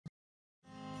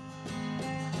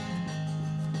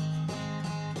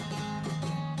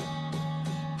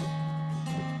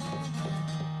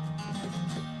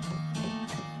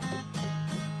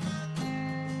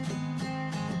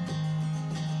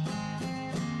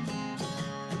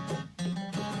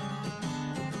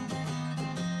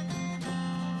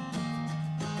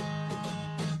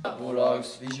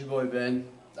Bulldogs. This your boy Ben.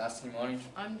 That's money.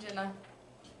 I'm Jenna.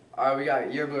 Alright, we got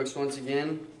yearbooks once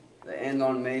again. They end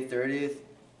on May 30th.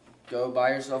 Go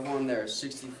buy yourself one. They're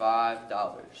 $65.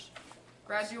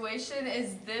 Graduation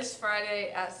is this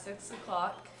Friday at 6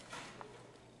 o'clock.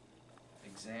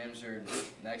 Exams are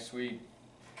next week.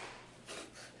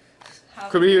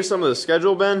 Could we hear some of the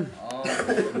schedule, Ben?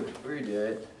 Redo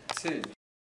it. Two.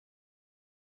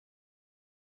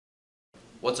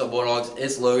 What's up, Bulldogs?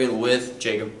 It's Logan with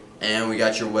Jacob, and we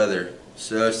got your weather.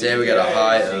 So today we got a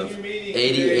high of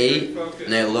 88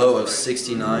 and a low of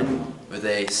 69 with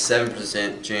a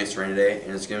 7% chance for rain today,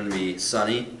 and it's going to be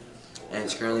sunny, and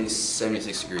it's currently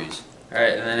 76 degrees.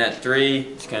 Alright, and then at 3,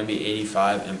 it's going to be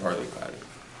 85 and partly cloudy.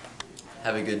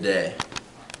 Have a good day.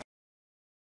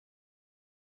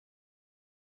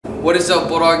 What is up,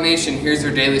 Bulldog Nation? Here's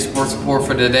your daily sports report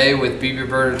for today with BB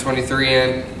Bird 23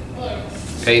 and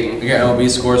Peyton. We got MLB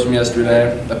scores from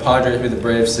yesterday. The Padres beat the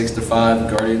Braves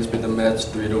 6-5. Guardians beat the Mets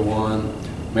 3-1.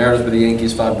 Mariners beat the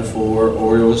Yankees 5-4.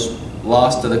 Orioles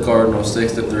lost to the Cardinals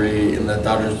 6-3, and the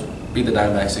Dodgers beat the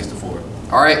Diamondbacks 6-4.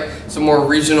 All right, some more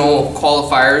regional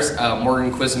qualifiers.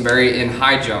 Morgan Quisenberry in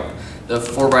high jump. The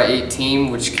 4x8 team,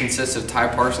 which consists of Ty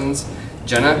Parsons,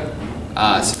 Jenna,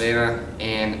 Savannah,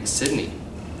 and Sydney.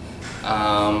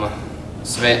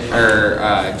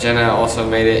 Jenna also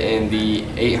made it in the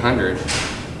 800.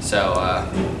 So,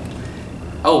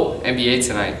 NBA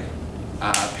tonight.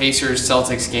 Pacers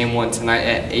Celtics game 1 tonight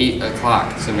at 8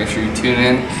 o'clock. So make sure you tune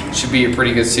in. Should be a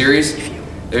pretty good series.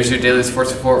 There's your daily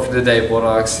sports report for the day,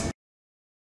 Bulldogs.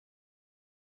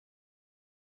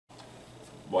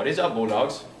 What is up,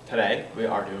 Bulldogs? Today we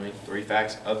are doing 3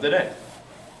 facts of the day.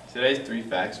 Today's 3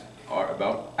 facts are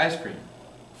about ice cream.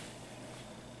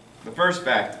 The first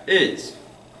fact is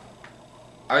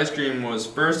ice cream was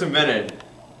first invented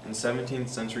in 17th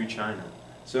century China.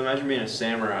 So imagine being a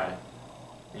samurai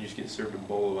and you just get served a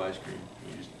bowl of ice cream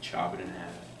and you just chop it in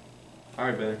half.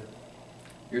 Alright, Ben.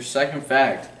 Your second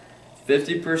fact,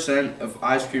 50% of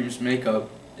ice cream's makeup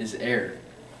is air.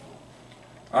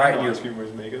 Alright, ice cream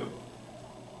was makeup.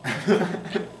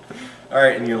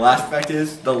 Alright, and your last fact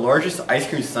is the largest ice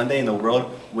cream sundae in the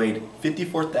world weighed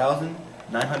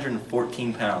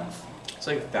 54,914 pounds. It's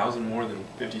like 1,000 more than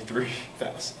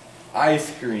 53,000.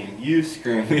 Ice cream, you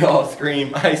scream, we all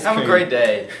scream, ice cream. Have a great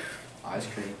day. Ice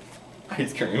cream.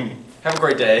 Ice cream. Have a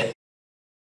great day.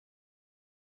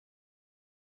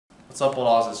 What's up,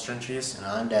 Bulldogs? It's Trenchies. And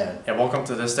I'm Dan. And welcome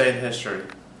to This Day in History.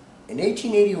 In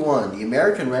 1881, the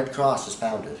American Red Cross is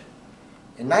founded.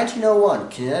 In 1901,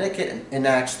 Connecticut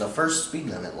enacts the first speed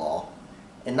limit law.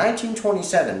 In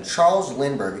 1927, Charles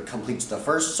Lindbergh completes the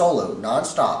first solo,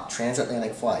 non-stop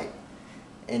transatlantic flight.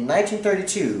 In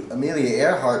 1932, Amelia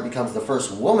Earhart becomes the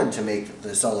first woman to make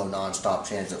the solo, non-stop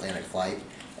transatlantic flight.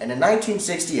 And in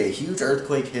 1960, a huge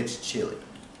earthquake hits Chile.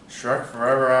 Shrek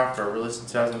Forever After, released in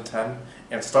 2010,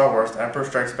 and Star Wars The Emperor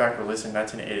Strikes Back, released in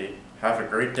 1980. Have a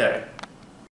great day.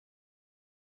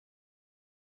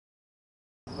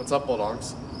 What's up,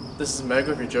 Bulldogs? This is Meg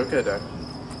with your joke of the day.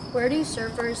 Where do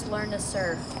surfers learn to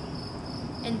surf?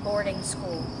 In boarding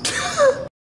school.